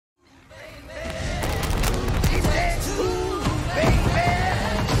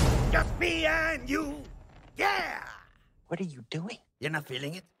What are you doing? You're not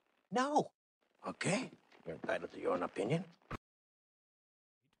feeling it? No. Okay. You're entitled to your own opinion.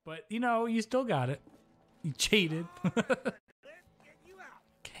 But, you know, you still got it. You cheated.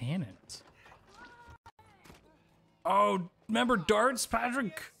 Cannons. Oh, remember darts,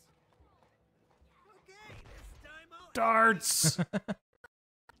 Patrick? Darts! I'm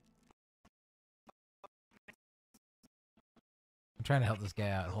trying to help this guy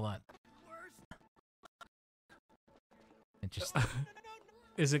out. Hold on. It just...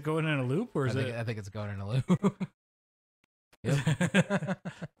 Is it going in a loop or is it? I think it's going in a loop. Yep.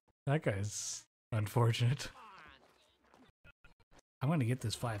 That guy's unfortunate. I'm gonna get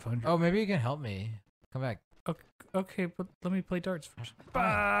this 500. Oh, maybe you can help me. Come back. Okay, but let me play darts first.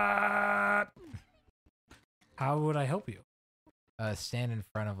 Fine. How would I help you? Stand in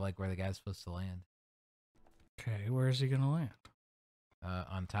front of like where the guy's supposed to land. Okay, where is he gonna land?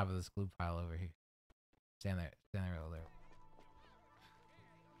 On top of this glue pile over here. Stand there. Stand there over there.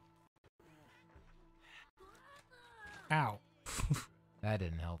 Ow. That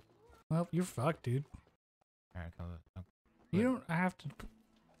didn't help. Well, you're fucked, dude. All right, come on. You don't have to.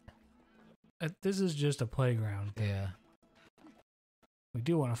 This is just a playground. Yeah. We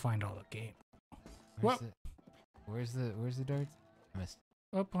do want to find all the game. Where's the darts? I missed.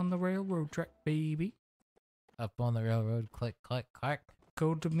 Up on the railroad track, baby. Up on the railroad. Click, click, click.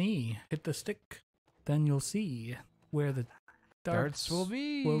 Go to me. Hit the stick. Then you'll see where the darts will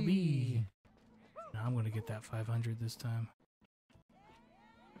be. Now I'm gonna get that 500 this time.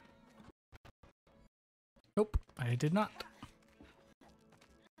 Nope, I did not.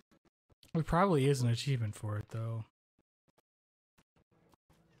 There probably is an achievement for it, though.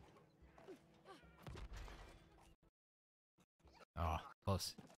 Oh,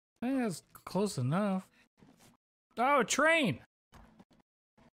 close. I think that's close enough. Oh, a train!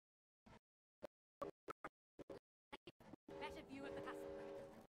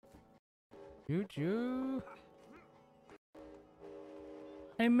 Choo choo.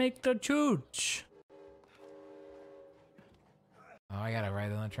 I make the chooch. Oh, I gotta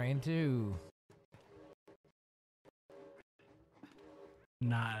ride on the train too.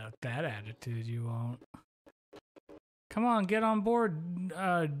 Not with that attitude, you won't. Come on, get on board,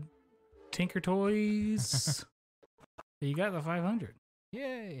 Tinker Toys. You got the 500.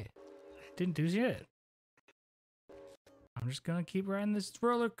 Yay! Didn't do shit. I'm just gonna keep riding this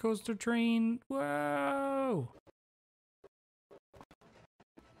roller coaster train. Whoa!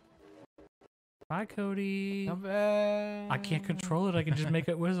 Bye, Cody. Come back. I can't control it. I can just make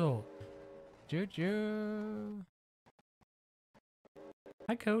it whistle. Choo choo.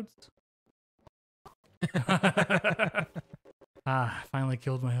 Hi, Codes. Finally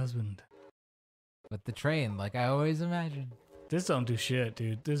killed my husband. With the train, like I always imagined. This don't do shit,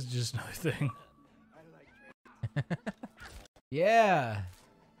 dude. This is just another thing. Yeah.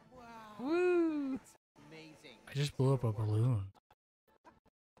 Wow. Woo. Amazing. I just blew up a balloon.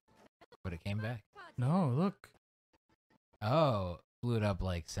 But it came back. No, look. Oh, blew it up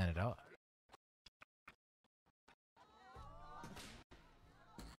like sent it off.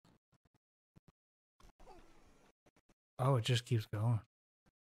 Oh, it just keeps going.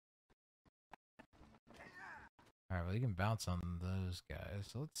 Alright, well you can bounce on those guys.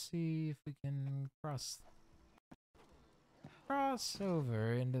 So let's see if we can cross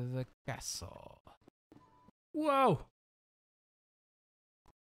over into the castle. Whoa!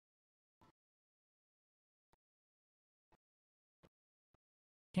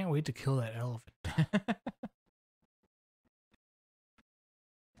 Can't wait to kill that elephant.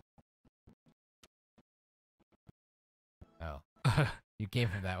 Oh. You came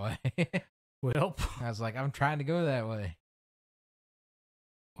from that way. Well, I was like, I'm trying to go that way.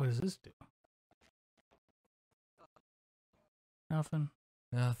 what does this do? Nothing.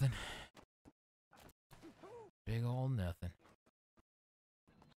 Nothing. Big old nothing.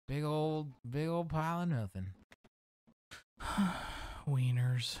 Big old pile of nothing.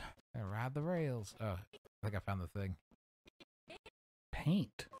 Wieners. I ride the rails. Oh, I think I found the thing.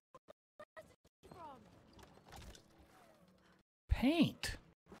 Paint. Paint.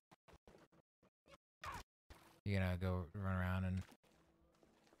 You gonna go run around and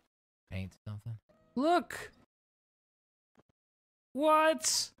paint something? Look.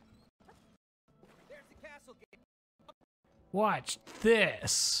 What? Watch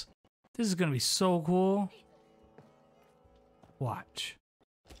this. This is gonna be so cool. Watch.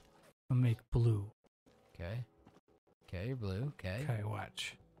 I'll make blue. Okay. Okay, you're blue. Okay. Okay,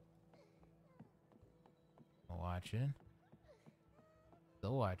 watch. Watching.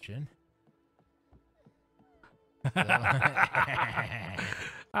 Still watching.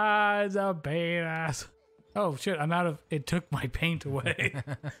 Ah, it's a penis. Oh shit! I'm out of. It took my paint away.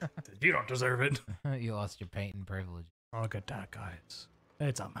 You don't deserve it. You lost your painting privilege. Look at that, guys.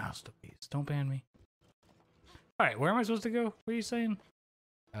 It's a masterpiece. Don't ban me. All right, where am I supposed to go? What are you saying?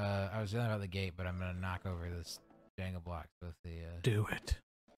 I was yelling about the gate, but I'm gonna knock over this Jenga block with the. Do it.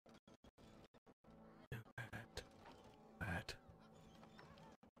 Do it. Do it.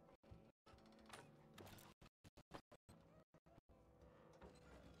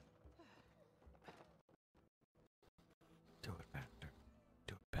 Do it better.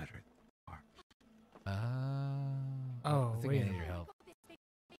 Do it better. Oh, I think wait. I need your help.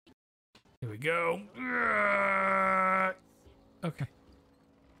 Here we go. Okay.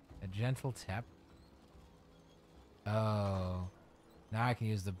 A gentle tap. Oh, now I can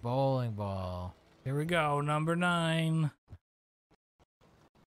use the bowling ball. Here we go. Number 9.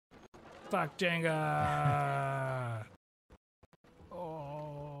 Fuck Jenga.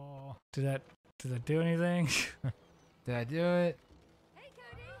 Oh, Did that do anything? did I do it? Hey,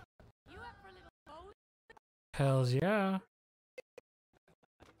 Cody. You up for a little bowl? Hells yeah.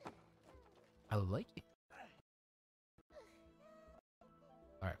 I like it.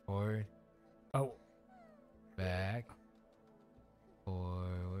 All right, forward, Oh, back,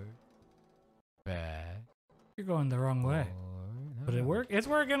 forward, back. you're going the wrong way. Forward. But it work. It's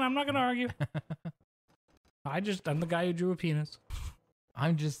working. I'm not gonna argue. I'm the guy who drew a penis.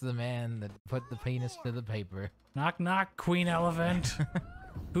 I'm just the man that put the penis to the paper. Knock knock, Queen Elephant.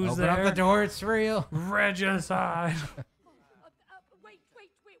 Who's Open there? up the door, it's real. Regicide. Wait,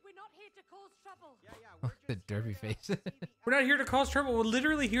 we're not here to cause trouble. The derby face. We're not here to cause trouble. We're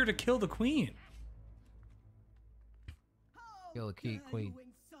literally here to kill the queen. Kill the key queen.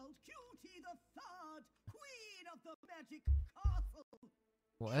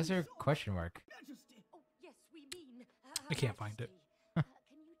 Well, that's her question mark. Oh, yes, we mean. I can't find it. Can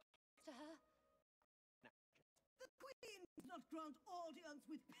you talk to her? The queen does not grant audience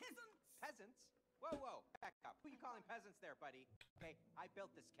with peasants. Peasants? Whoa, whoa, back up. Who you calling peasants there, buddy? Okay, I built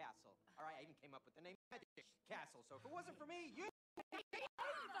this castle. All right, I even came up with the name Magic Castle. So if it wasn't for me, you...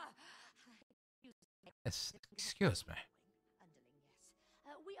 Excuse me. Underling,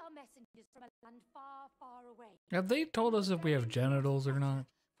 yes. We are messengers from a land far, far away. Have they told us if we have genitals or not?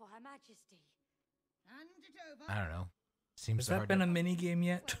 For Her Majesty. Hand it over. I don't know. Seems Has so that hard been to, a mini game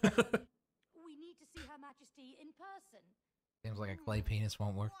yet? We need to see Her Majesty in person. seems like a clay penis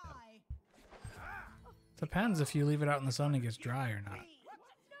won't work though. Why? Depends if you leave it out in the sun and gets dry or not.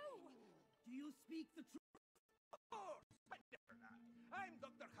 Do you speak the truth? I'm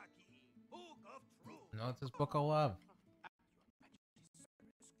Dr. Haki, Book of Truth. No, it's his book of love.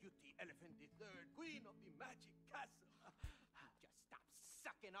 Rescue the elephant, the third queen of the magic castle. Just stop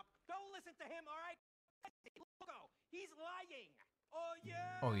sucking up. Don't listen to him, all right? Look, he's lying. Oh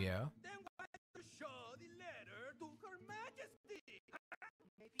yeah? Oh yeah. Then why don't you show the letter to Her Majesty?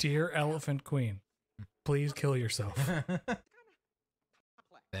 Dear Elephant Queen, please kill yourself.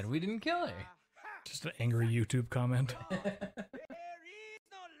 Then we didn't kill her. Just an angry YouTube comment. There is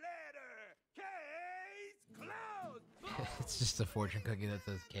no letter. Case closed. It's just a fortune cookie that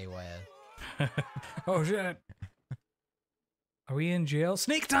says KYS. Oh shit. Are we in jail?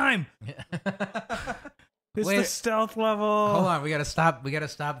 Sneak time! It's Wait. the stealth level. Hold on, we gotta stop. We gotta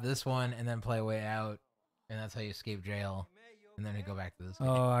stop this one and then play a way out, and that's how you escape jail. And then we go back to this.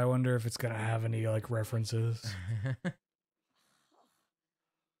 Oh, I wonder if it's gonna have any like references.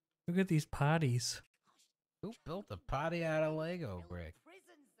 Look at these potties. Who built a potty out of Lego brick?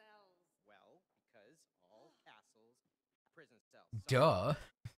 Prison cells. Well, because all castles, prison cells. Duh.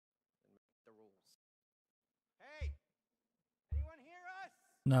 The rules. Hey, anyone hear us?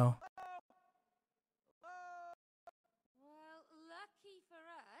 No. Well, lucky for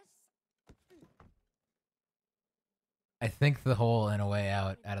us. I think the hole in a way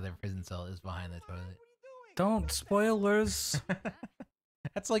out of their prison cell is behind the toilet. Don't spoilers.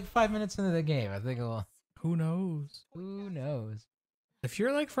 That's like 5 minutes into the game. I think it'll. Who knows? Who knows? If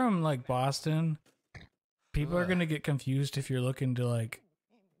you're like from like Boston, people are gonna get confused if you're looking to like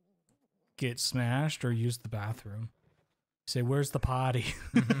get smashed or use the bathroom. Say, where's the potty?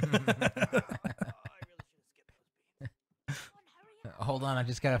 Hold on, I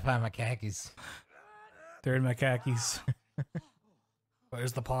just gotta find my khakis. They're in my khakis.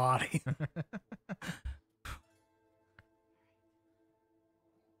 Where's the potty?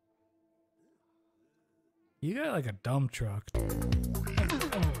 You got like a dump truck. Dude.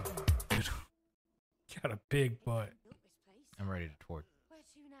 Got a big butt. Built this place. I'm ready to twerk. Where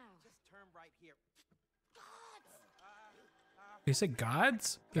to now? Just turn right here. You say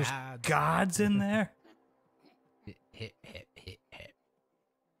gods? There's Gods. gods in there? Hit.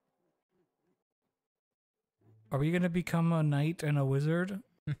 Are we gonna become a knight and a wizard?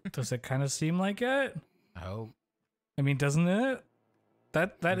 Does it kind of seem like it? I hope. I mean, doesn't it?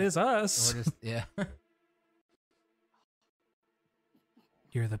 That is us. We're just yeah.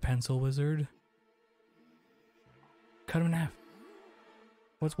 You're the pencil wizard. Cut him in half.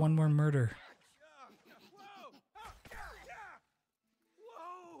 What's one more murder?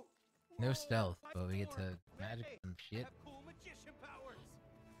 No stealth, but we get to magic some shit. Cool magician powers.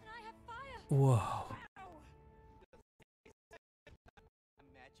 And I have fire. Whoa. A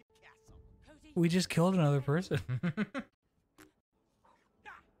magic castle. Cody, We just killed another person.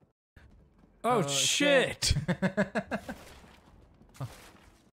 Oh, shit!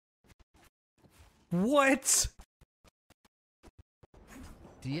 What?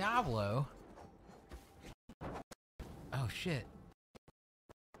 Diablo. Oh shit.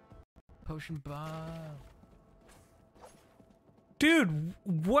 Potion bomb. Dude,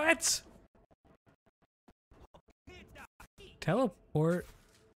 what? Teleport.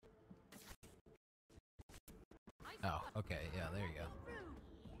 Oh, okay, yeah, there you go.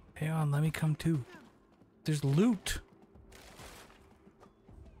 Hang on, let me come too. There's loot.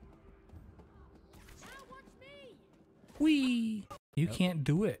 now watch me. Whee! You Nope. can't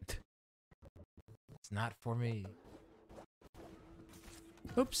do it. It's not for me.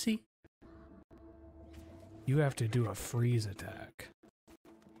 Oopsie. You have to do a freeze attack.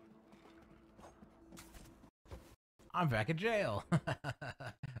 I'm back in jail.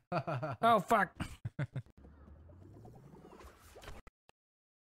 Oh, fuck.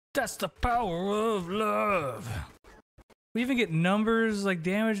 That's the power of love. We even get numbers, like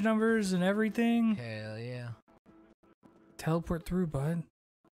damage numbers and everything. Hell yeah. Teleport through, bud.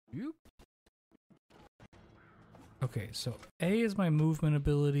 Yoop. Okay, so A is my movement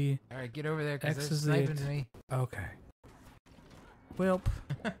ability. All right, get over there because X they're is the sniping me. Okay. Welp.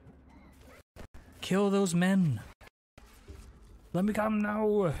 Kill those men. Let me come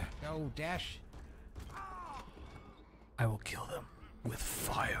now. Go, dash. I will kill them with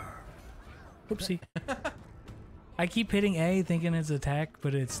fire. Oopsie. I keep hitting A thinking it's attack,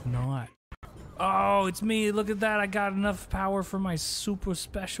 but it's not. Oh, it's me. Look at that. I got enough power for my super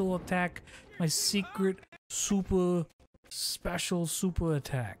special attack. My secret super special super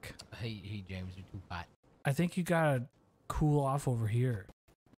attack. Hey, James, you're too hot. I think you gotta cool off over here.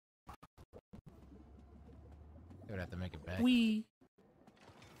 You would have to make it back. Wee.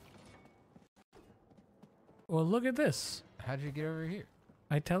 Well, look at this. How'd you get over here?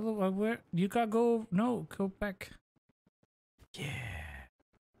 I tell them where you gotta go. No, go back. Yeah.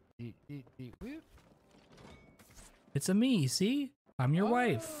 Whoop. It's a me, see? I'm your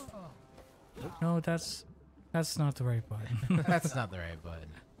wife. Oh. No, that's not the right button. That's not the right button.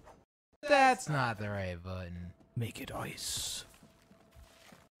 That's not the right button. Make it ice.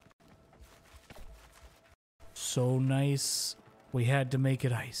 So nice. We had to make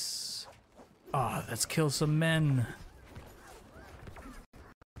it ice. Ah, let's kill some men.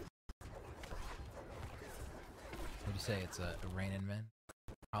 What'd you say? It's a raining man?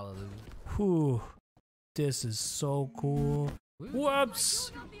 Hallelujah. Whew. This is so cool. Whoop.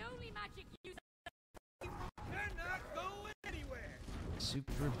 Whoops. You're not the only magic user. They're not going anywhere.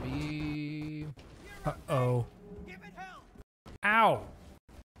 Super beam. Uh-oh. Give it hell. Ow.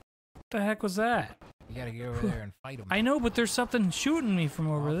 What the heck was that? You gotta get over there and fight him. I know, but there's something shooting me from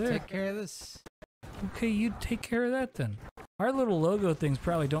over there. Take care of this. Okay, you take care of that then. Our little logo things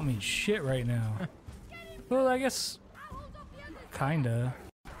probably don't mean shit right now. Well, I guess kinda.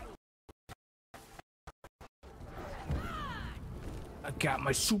 I got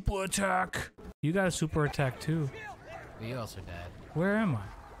my super attack. You got a super attack too. But you also died. Where am I?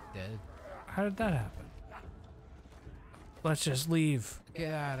 Dead. How did that happen? Let's just leave.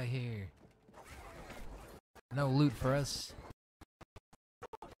 Get out of here. No loot for us.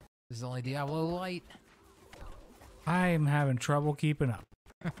 This is only Diablo Light. I'm having trouble keeping up.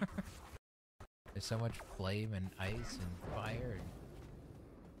 There's so much flame and ice and fire.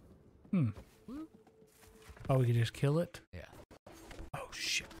 Hmm. Oh, we can just kill it? Yeah. Oh,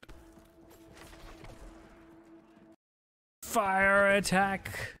 shit. Fire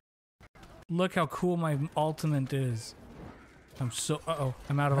attack! Look how cool my ultimate is. I'm so... Uh-oh.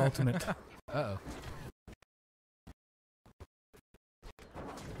 I'm out of ultimate. Uh-oh.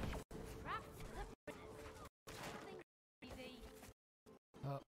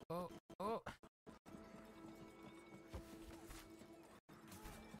 Oh.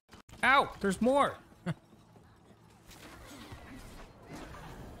 Ow! There's more!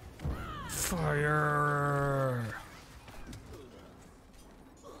 Fire!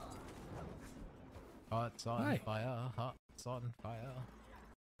 Hot's on Hi. fire. Hot's on fire.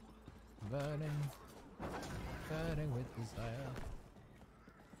 Burning. Fighting with desire.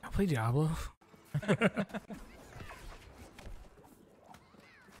 I play Diablo.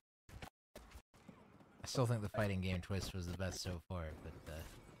 I still think the fighting game twist was the best so far,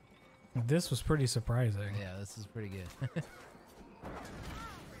 but This was pretty surprising. yeah, this is pretty good.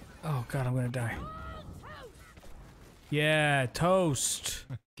 Oh god, I'm gonna die. Yeah, toast.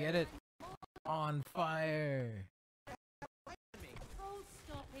 Get it on fire. Oh,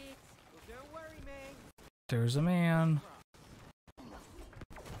 stop it. Well, don't worry, May. There's a man.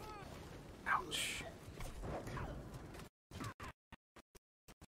 Ouch.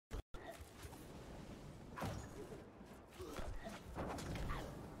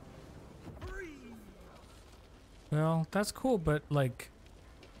 Well, that's cool, but like,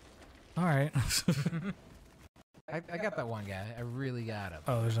 all right. I got that one guy. I really got him.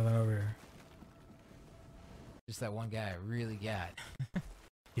 Oh, there's nothing over here. Just that one guy I really got.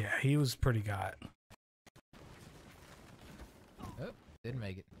 Yeah, he was pretty got. Oh, didn't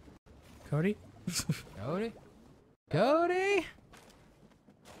make it. Cody? Cody? Cody?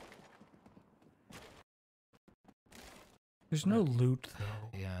 There's no loot though.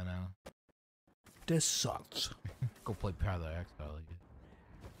 Yeah, I know. This sucks. Go play Parallel X, probably.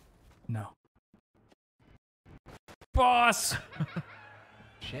 No. Boss!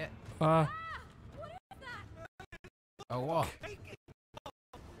 Shit. Uh, Oh, whoa. That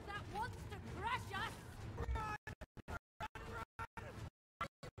wants to crush us.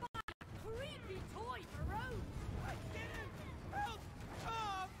 Creepy toy Maroon.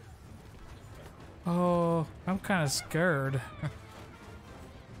 oh, I'm kind of scared.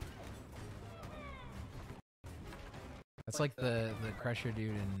 That's like the Crusher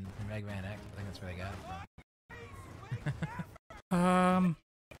dude in Mega Man X. I think that's where they got it from.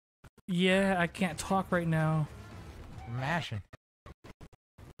 Yeah, I can't talk right now. Mashing.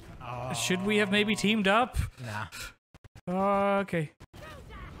 Oh. Should we have maybe teamed up? Nah. Okay.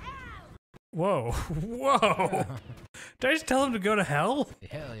 Whoa. Whoa. Did I just tell him to go to hell?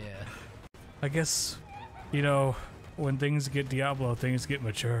 Hell yeah. I guess, you know, when things get Diablo, things get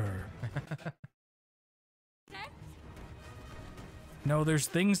mature. No, there's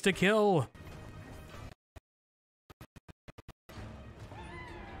things to kill.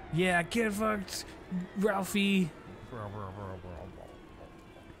 Yeah, get fucked, Ralphie.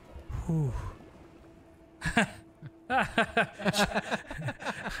 Whew.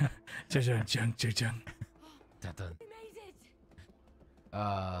 Dun, dun. We made it.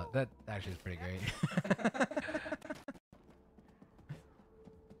 That actually is pretty great.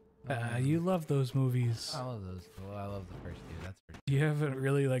 You love those movies. I love those. Well, I love the first two. That's pretty. You haven't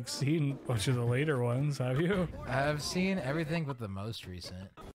really like seen much of the later ones, have you? I've seen everything but the most recent.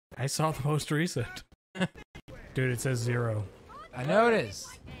 I saw the most recent. Dude, it says 0. I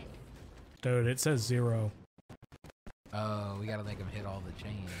noticed. Dude, it says 0. Oh, we gotta make him hit all the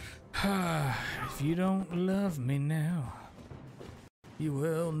chains. If you don't love me now, you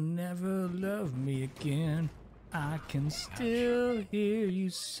will never love me again. I can still hear you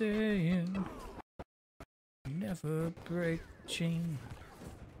saying, never break chain.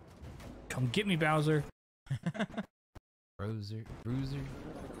 Come get me, Bowser. Bruiser.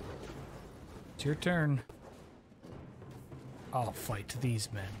 It's your turn. I'll fight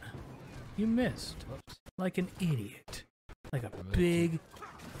these men. You missed. Whoops. Like an idiot. Like a Moved big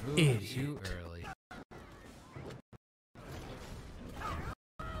Moved idiot. too early.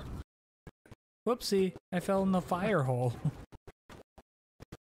 Whoopsie, I fell in the fire hole.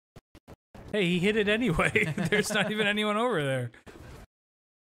 Hey, he hit it anyway. There's not even anyone over there.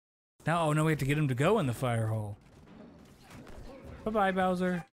 Now, oh no, we have to get him to go in the fire hole. Bye-bye,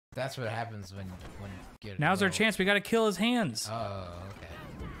 Bowser. That's what happens when you get. Now's our chance. We gotta kill his hands. Oh, okay.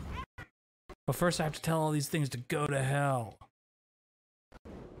 But first I have to tell all these things to go to hell.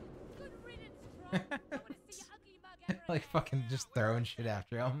 Good riddance, Frog. I want to see your ugly mug ever Like again. fucking just throwing shit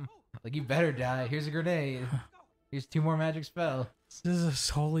after him. Like, you better die. Here's a grenade. Here's 2 more magic spells. This is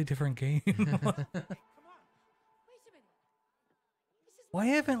a totally different game. Wait a minute. This is Why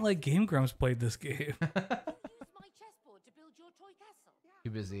haven't like Game Grumps played this game? use my chessboard to build your toy castle. Too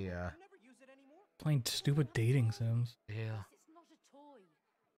busy, You never use it anymore? Playing stupid dating sims. yeah. It's not a toy.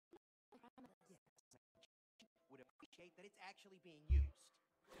 Would appreciate that it's actually being used.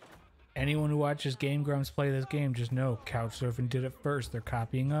 Anyone who watches Game Grumps play this game, just know Couch Surfing did it first. They're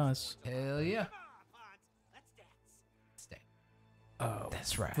copying us. Hell yeah. Let's dance. Stay. Oh,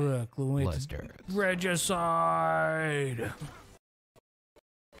 That's right. fuck. Let's dance. Regicide!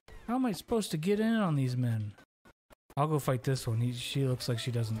 How am I supposed to get in on these men? I'll go fight this one. She looks like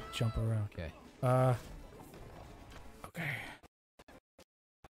she doesn't jump around. Okay. Okay.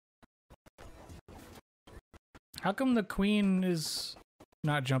 How come the queen is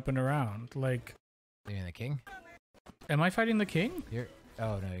not jumping around? Like, You mean the king? am I fighting the king? You're.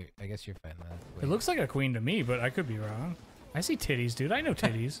 Oh no, I guess you're fighting that. It looks like a queen to me, but I could be wrong. I see titties, dude. I know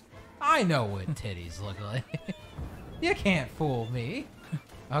titties. I know what titties look like. You can't fool me.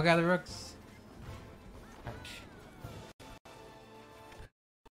 Oh god, the rooks. Ouch.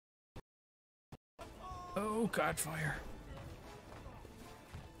 Oh, God, fire.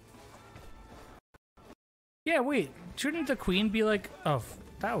 Yeah, wait. Shouldn't the queen be like... Oh,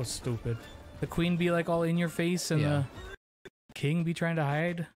 that was stupid. The queen be like all in your face and Yeah. the king be trying to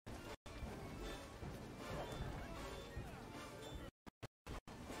hide?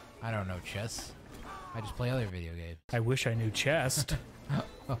 I don't know chess. I just play other video games. I wish I knew chest.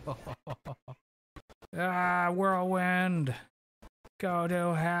 Ah, whirlwind. Go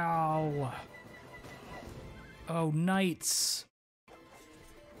to hell. Oh, knights.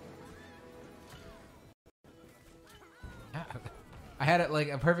 I had it like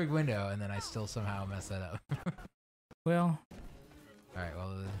a perfect window, and then I still somehow messed that up. Well, All right,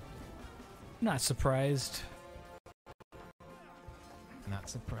 well, not surprised. not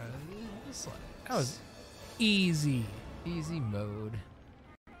surprised. That was easy. Easy mode.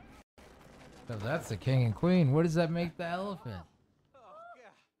 So that's the king and queen. What does that make the elephant? Oh, yeah.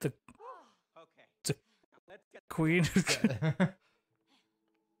 The Okay. The- Let's get. queen. Why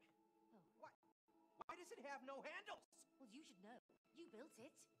does it have no handles? Well, you should know. You built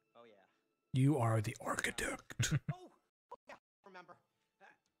it. Oh yeah. You are the architect. Oh yeah. Remember.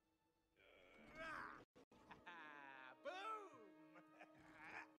 Boom.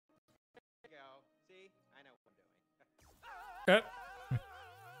 There you go. See, I know what I'm doing.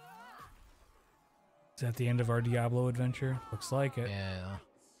 Is that the end of our Diablo adventure? Looks like it. Yeah.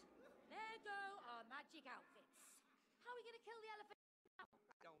 There go our magic outfits. How are we gonna kill the elephant? I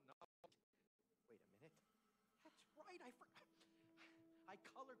don't know. Wait a minute. That's right. I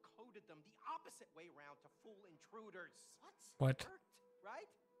color coded them the opposite way around to fool intruders. What? Worked, right?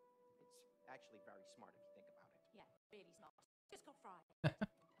 It's actually very smart if you think about it. Yeah, really smart. Just got fried.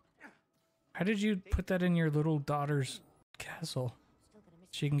 How did you put that in your little daughter's castle? Still gonna miss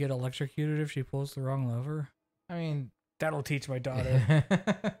She can get electrocuted if she pulls the wrong lever? I mean, That'll teach my daughter.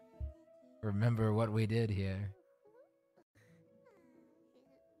 remember what we did here.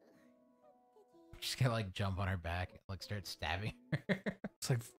 She's gonna like jump on her back and like start stabbing her. It's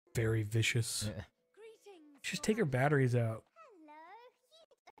like very vicious. Yeah. Greetings. Just take her batteries out. Hello, you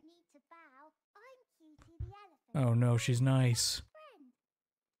don't need to bow. I'm Cutie the elephant. Oh no, she's nice. Friend,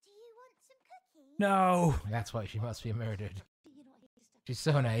 do you want some cookies? No! That's why she must be murdered. You're not here to stop. She's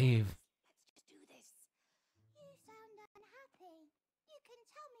so naive. Let's just do this. You sound unhappy. You can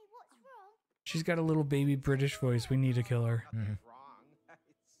tell me what's wrong. She's got a little baby British voice. We need to kill her. Nothing's wrong.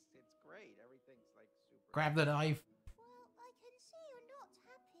 It's great. Everything's like super. Grab the knife. Well, I can see you're not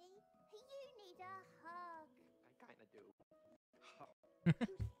happy. You need a hug. I kind of do. What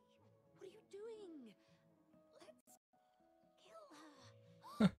are you doing? Let's kill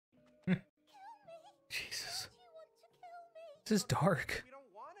her. Kill me. Jesus. Do you want to kill me? This is dark. We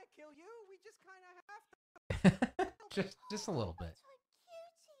don't want to kill you. We just kind of have to. just a little bit. But I'm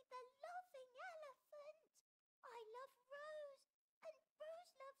Cutie the loving elephant. I love Rose, and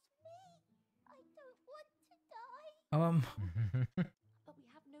Rose loves me. I don't want to die. But we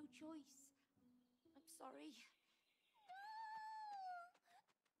have no choice. I'm sorry.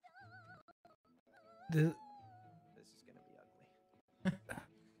 The, This is gonna be ugly.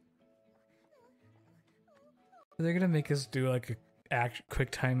 they're gonna make us do like a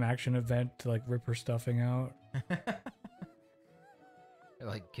quick time action event to like rip her stuffing out. They're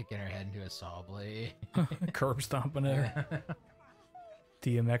like kicking her head into a saw blade. Curb stomping her.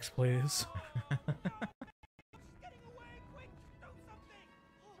 DMX plays. Getting away! Quick, do something!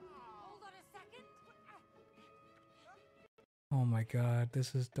 Hold on a second. Oh my god,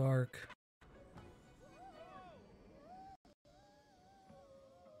 this is dark.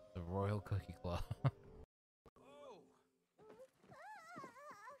 The Royal Cookie Claw. Oh.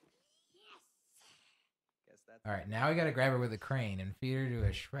 Guess that's. All right, now we gotta grab her with a crane and feed her to a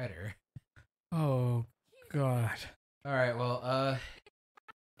shredder. Oh god. All right, well,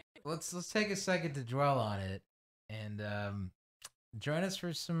 let's take a second to dwell on it, and join us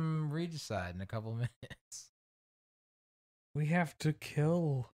for some Regicide in a couple minutes. We have to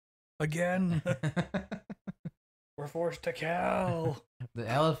kill again. We're forced to kill. The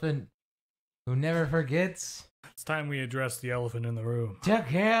elephant who never forgets It's time we address the elephant in the room. to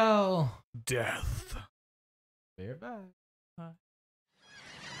kill. Death. Be right back.